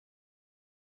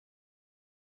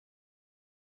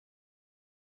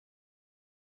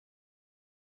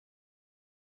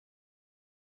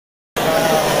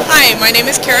Hi, my name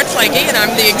is Karon Flage, and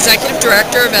I'm the Executive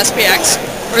Director of SPX,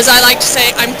 or as I like to say,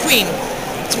 I'm Queen.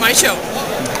 It's my show.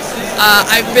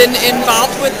 I've been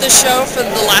involved with the show for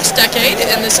the last decade,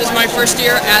 and this is my first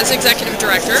year as Executive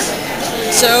Director.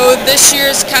 So this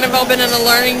year's kind of all been a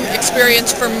learning experience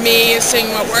for me,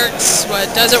 seeing what works, what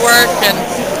doesn't work, and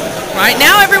right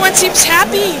now everyone seems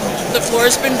happy. The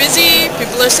floor's been busy,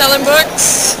 people are selling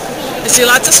books, I see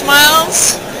lots of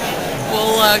smiles.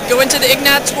 We'll go into the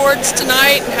Ignatz boards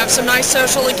tonight and have some nice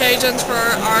social occasions for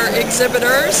our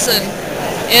exhibitors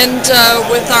and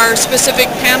with our specific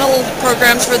panel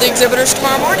programs for the exhibitors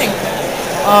tomorrow morning.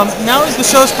 Now as the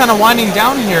show's kind of winding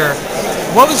down here,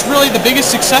 what was really the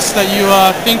biggest success that you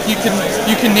think you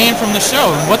can name from the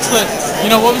show? And what's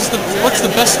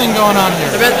the best thing going on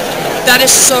here? That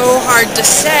is so hard to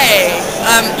say.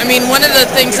 I mean, one of the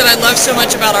things that I love so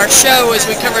much about our show is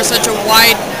we cover such a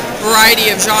wide variety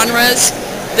of genres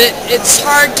that it's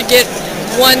hard to get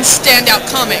one standout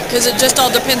comic because it just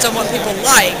all depends on what people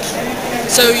like.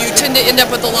 So you tend to end up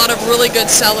with a lot of really good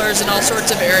sellers in all sorts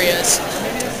of areas.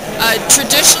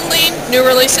 Traditionally, new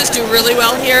releases do really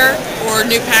well here, or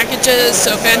new packages.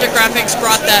 So Fantagraphics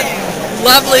brought that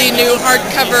lovely new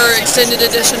hardcover extended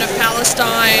edition of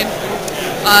Palestine.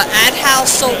 Ad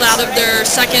House sold out of their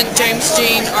second James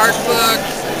Jean art book.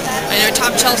 I know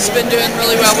Top Shelf's been doing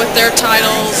really well with their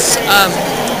titles.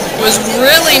 It was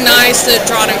really nice that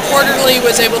Drawn and Quarterly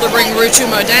was able to bring Ruchu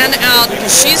Modan out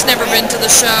because she's never been to the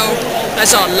show. I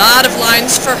saw a lot of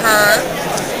lines for her.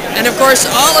 And of course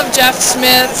all of Jeff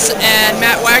Smith's and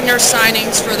Matt Wagner's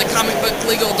signings for the Comic Book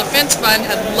Legal Defense Fund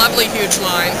had lovely huge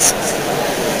lines.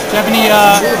 Do you have any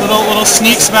little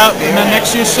sneaks about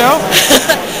next year's show?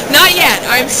 Not yet.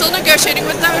 I'm still negotiating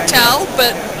with the hotel,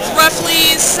 but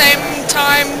roughly same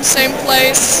time, same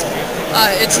place.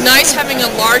 It's nice having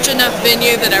a large enough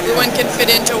venue that everyone can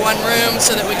fit into one room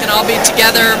so that we can all be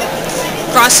together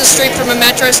across the street from a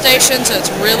metro station, so it's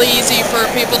really easy for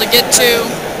people to get to.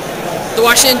 The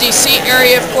Washington, D.C.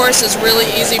 area, of course, is really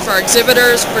easy for our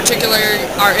exhibitors, particularly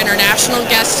our international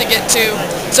guests, to get to.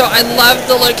 So I love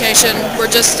the location.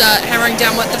 We're just hammering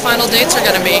down what the final dates are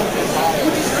going to be.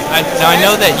 Now I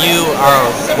know that you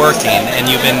are working and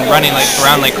you've been running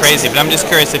around like crazy, but I'm just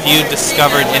curious if you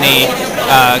discovered any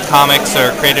comics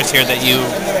or creators here that you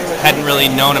hadn't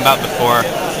really known about before.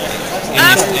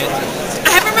 I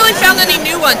haven't really found any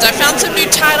new ones. I found some new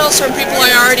titles from people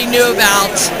I already knew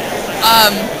about.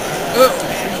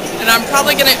 And I'm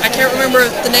probably I can't remember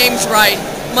the names right.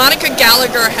 Monica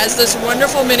Gallagher has this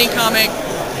wonderful mini comic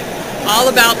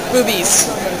all about boobies.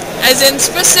 As in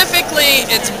specifically,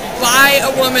 it's by a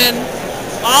woman,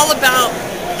 all about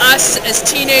us as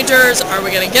teenagers. Are we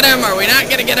going to get them? Are we not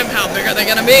going to get them? How big are they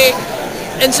going to be?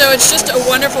 And so it's just a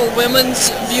wonderful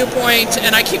women's viewpoint,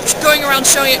 and I keep going around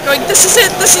showing it, going, this is it,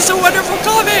 this is a wonderful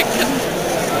comic. And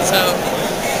so